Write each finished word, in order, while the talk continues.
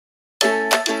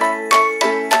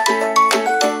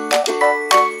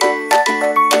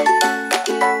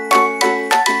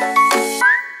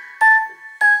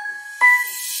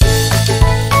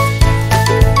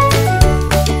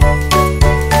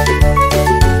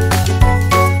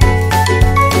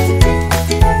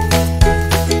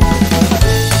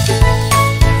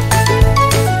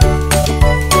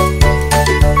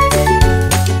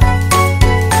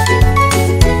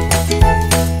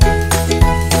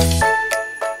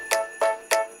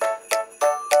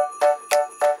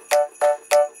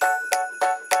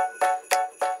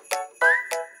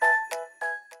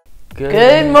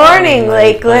Good morning,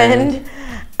 Lakeland.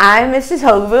 I'm Mrs.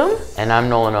 Hogaboom. And I'm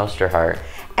Nolan Osterhart.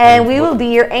 And we will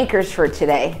be your anchors for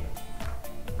today.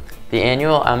 The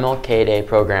annual MLK Day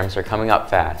programs are coming up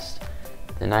fast.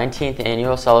 The 19th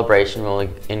annual celebration will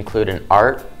include an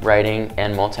art, writing,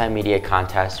 and multimedia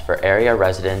contest for area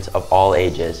residents of all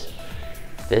ages.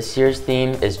 This year's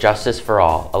theme is Justice for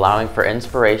All, allowing for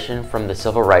inspiration from the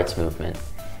Civil Rights Movement.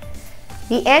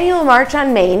 The annual March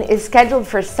on Main is scheduled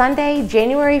for Sunday,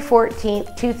 January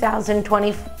 14th,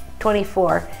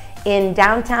 2024 in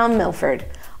downtown Milford.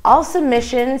 All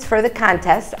submissions for the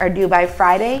contest are due by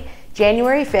Friday,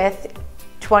 January 5th,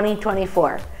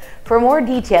 2024. For more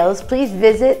details, please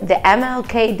visit the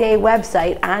MLK Day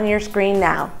website on your screen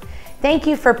now. Thank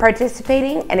you for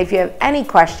participating, and if you have any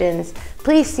questions,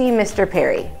 please see Mr.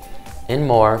 Perry. In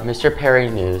more Mr. Perry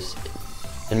news,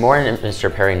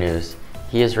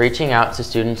 he is reaching out to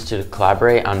students to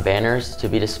collaborate on banners to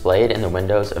be displayed in the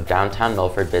windows of downtown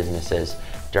Milford businesses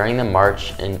during the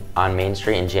March on Main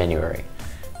Street in January.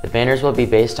 The banners will be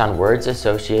based on words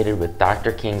associated with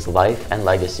Dr. King's life and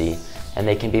legacy, and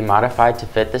they can be modified to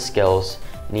fit the skills,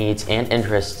 needs, and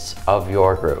interests of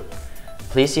your group.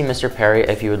 Please see Mr. Perry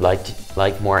if you would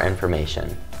like more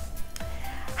information.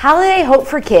 Holiday Hope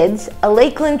for Kids, a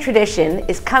Lakeland tradition,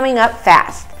 is coming up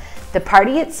fast. The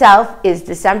party itself is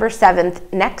December 7th,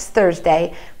 next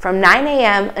Thursday, from 9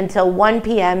 a.m. until 1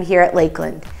 p.m. here at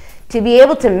Lakeland. To be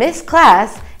able to miss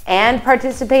class and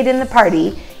participate in the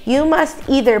party, you must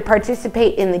either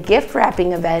participate in the gift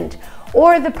wrapping event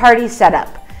or the party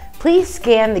setup. Please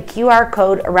scan the QR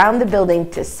code around the building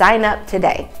to sign up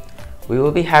today. We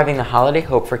will be having the Holiday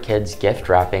Hope for Kids gift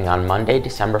wrapping on Monday,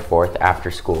 December 4th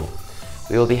after school.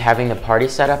 We will be having the party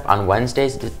set up on Wednesday,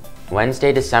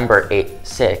 December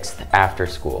 6th after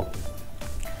school.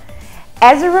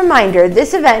 As a reminder,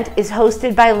 this event is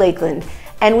hosted by Lakeland,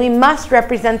 and we must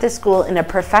represent the school in a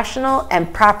professional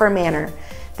and proper manner.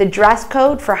 The dress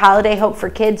code for Holiday Hope for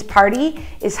Kids party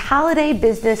is Holiday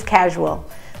Business Casual.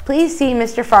 Please see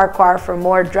Mr. Farquhar for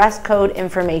more dress code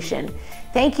information.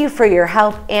 Thank you for your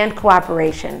help and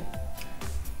cooperation.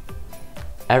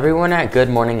 Everyone at Good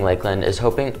Morning Lakeland is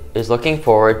looking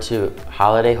forward to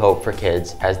Holiday Hope for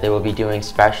Kids, as they will be doing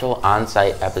special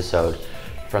on-site episode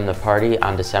from the party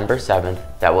on December 7th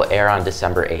that will air on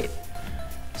December 8th.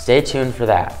 Stay tuned for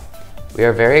that. We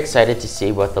are very excited to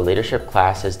see what the leadership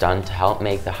class has done to help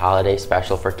make the holiday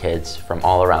special for kids from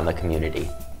all around the community.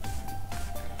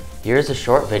 Here is a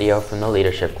short video from the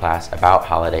leadership class about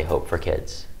Holiday Hope for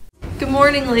Kids. Good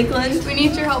morning, Lakeland. We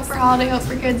need your help for Holiday Hope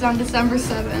for Kids on December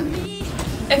 7th.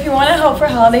 If you want to help for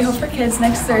Holiday Hope for Kids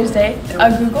next Thursday,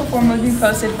 a Google form will be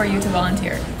posted for you to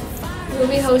volunteer. We'll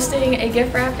be hosting a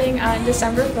gift wrapping on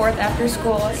December 4th after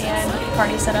school, and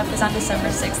party setup is on December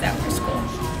 6th after school.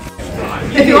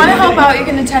 If you want to help out, you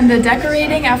can attend the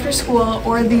decorating after school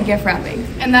or the gift wrapping.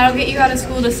 And that'll get you out of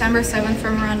school December 7th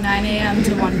from around 9 a.m.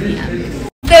 to 1 p.m.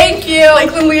 Thank you,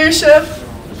 Lakeland leadership.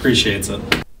 Appreciates it.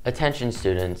 Attention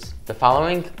students, the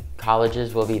following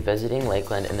colleges will be visiting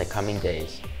Lakeland in the coming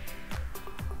days: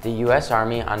 the U.S.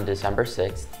 Army on December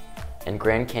 6th and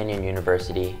Grand Canyon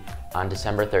University on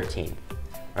December 13th.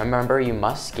 Remember, you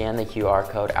must scan the QR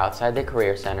code outside the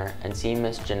Career Center and see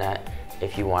Miss Jeanette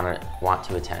if you want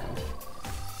to attend.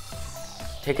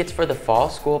 Tickets for the fall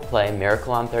school play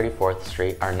Miracle on 34th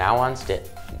Street are now on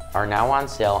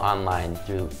sale online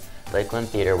through Lakeland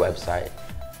Theater website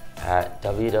at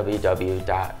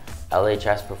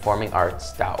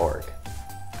www.lhsperformingarts.org.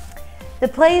 The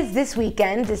play is this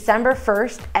weekend, December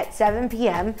 1st at 7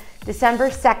 p.m., December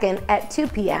 2nd at 2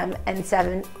 p.m. and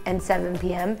 7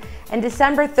 p.m., and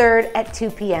December 3rd at 2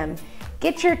 p.m.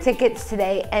 Get your tickets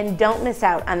today and don't miss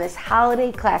out on this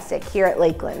holiday classic here at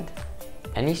Lakeland.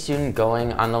 Any student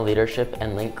going on the leadership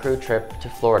and Link Crew trip to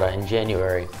Florida in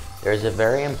January, there is a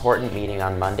very important meeting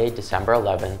on Monday, December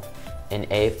 11th in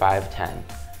A510,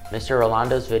 Mr.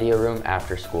 Rolando's video room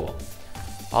after school.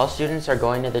 All students are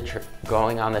going on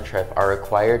the trip are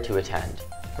required to attend.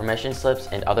 Permission slips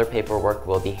and other paperwork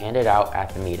will be handed out at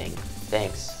the meeting.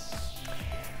 Thanks.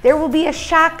 There will be a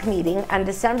shock meeting on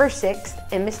December 6th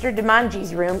in Mr.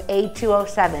 DeMangi's room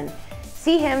A207.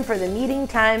 See him for the meeting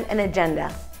time and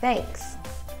agenda. Thanks.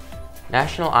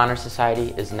 National Honor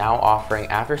Society is now offering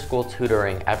after-school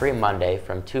tutoring every Monday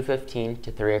from 2:15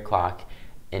 to 3 o'clock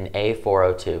in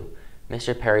A402,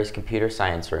 Mr. Perry's computer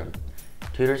science room.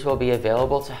 Tutors will be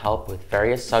available to help with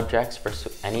various subjects for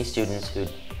any students who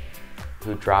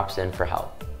drops in for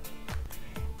help.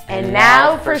 And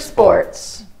now for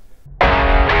sports.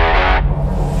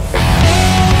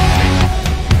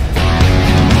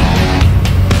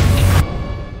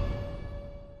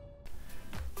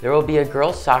 There will be a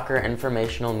girls' soccer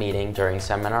informational meeting during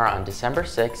seminar on December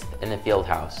 6th in the field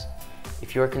house.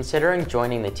 If you are considering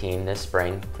joining the team this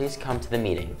spring, please come to the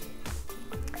meeting.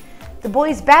 The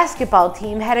boys' basketball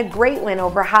team had a great win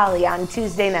over Holly on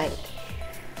Tuesday night.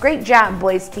 Great job,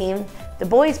 boys team. The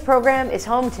boys program is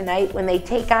home tonight when they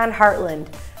take on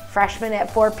Heartland. Freshmen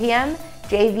at 4 p.m.,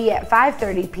 JV at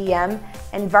 5:30 p.m.,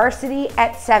 and varsity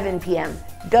at 7 p.m.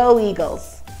 Go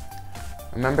Eagles!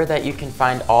 Remember that you can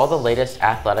find all the latest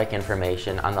athletic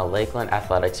information on the Lakeland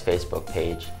Athletics Facebook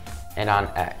page and on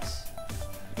X.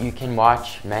 You can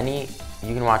watch many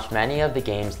of the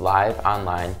games live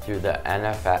online through the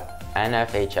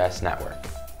NFHS network.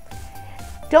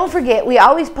 Don't forget, we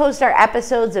always post our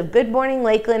episodes of Good Morning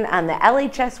Lakeland on the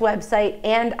LHS website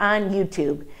and on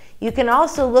YouTube. You can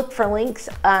also look for links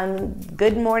on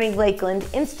Good Morning Lakeland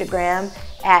Instagram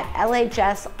at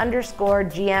LHS_GML.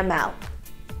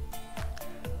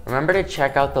 Remember to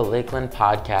check out the Lakeland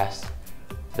podcast,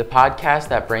 the podcast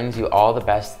that brings you all the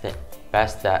best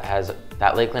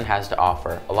that Lakeland has to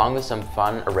offer, along with some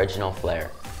fun, original flair.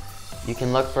 You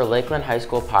can look for Lakeland High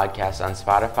School podcasts on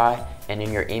Spotify and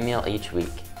in your email each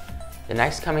week. The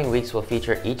next coming weeks will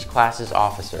feature each class's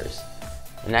officers.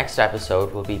 The next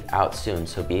episode will be out soon,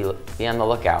 so be on the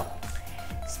lookout.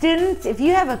 Students, if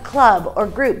you have a club or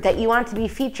group that you want to be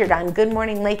featured on Good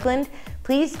Morning Lakeland,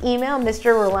 please email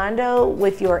Mr. Rolando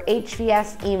with your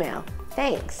HVS email.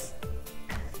 Thanks.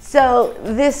 So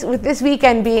with this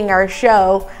weekend being our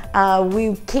show,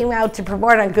 we came out to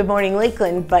promote on Good Morning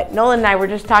Lakeland, but Nolan and I were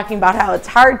just talking about how it's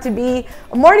hard to be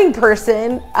a morning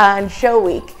person on show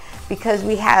week because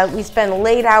we spend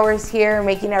late hours here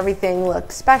making everything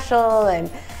look special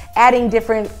and adding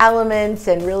different elements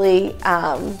and really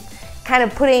kind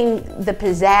of putting the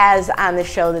pizzazz on the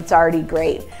show that's already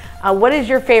great. What is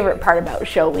your favorite part about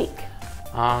show week?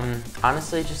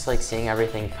 Honestly, just like seeing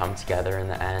everything come together in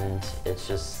the end. It's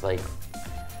just like,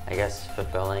 I guess,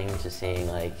 fulfilling to seeing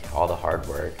like all the hard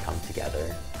work come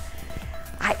together.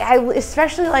 I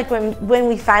especially like when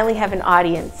we finally have an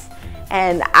audience.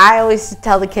 And I always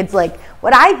tell the kids, like,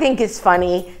 what I think is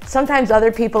funny, sometimes other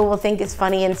people will think is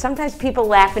funny, and sometimes people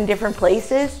laugh in different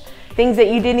places. Things that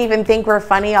you didn't even think were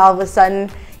funny all of a sudden,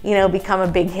 become a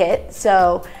big hit.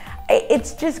 So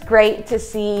it's just great to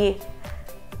see.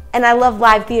 And I love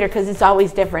live theater because it's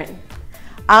always different.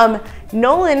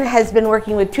 Nolan has been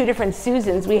working with 2 different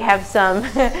Susans. We have some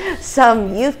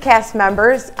youth cast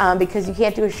members because you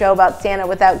can't do a show about Santa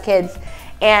without kids.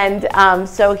 And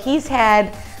so he's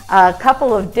had a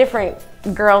couple of different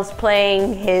girls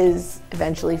playing his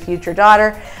eventually future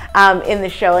daughter in the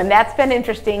show. And that's been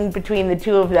interesting between the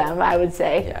 2 of them, I would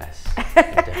say. Yes,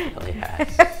 it definitely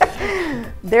has.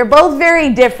 They're both very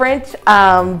different,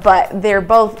 but they're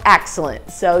both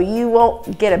excellent. So you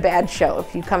won't get a bad show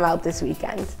if you come out this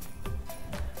weekend.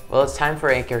 Well, it's time for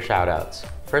anchor shout-outs.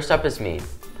 First up is me.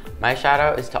 My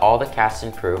shout-out is to all the cast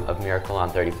and crew of Miracle on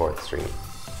 34th Street.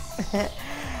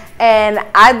 And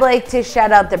I'd like to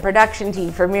shout out the production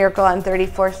team for Miracle on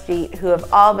 34th Street, who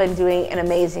have all been doing an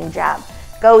amazing job.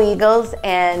 Go Eagles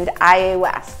and IA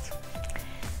West.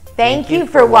 Thank you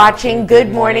for watching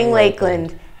Good Morning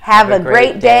Lakeland. Have a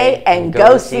great day and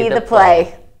go see the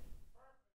play.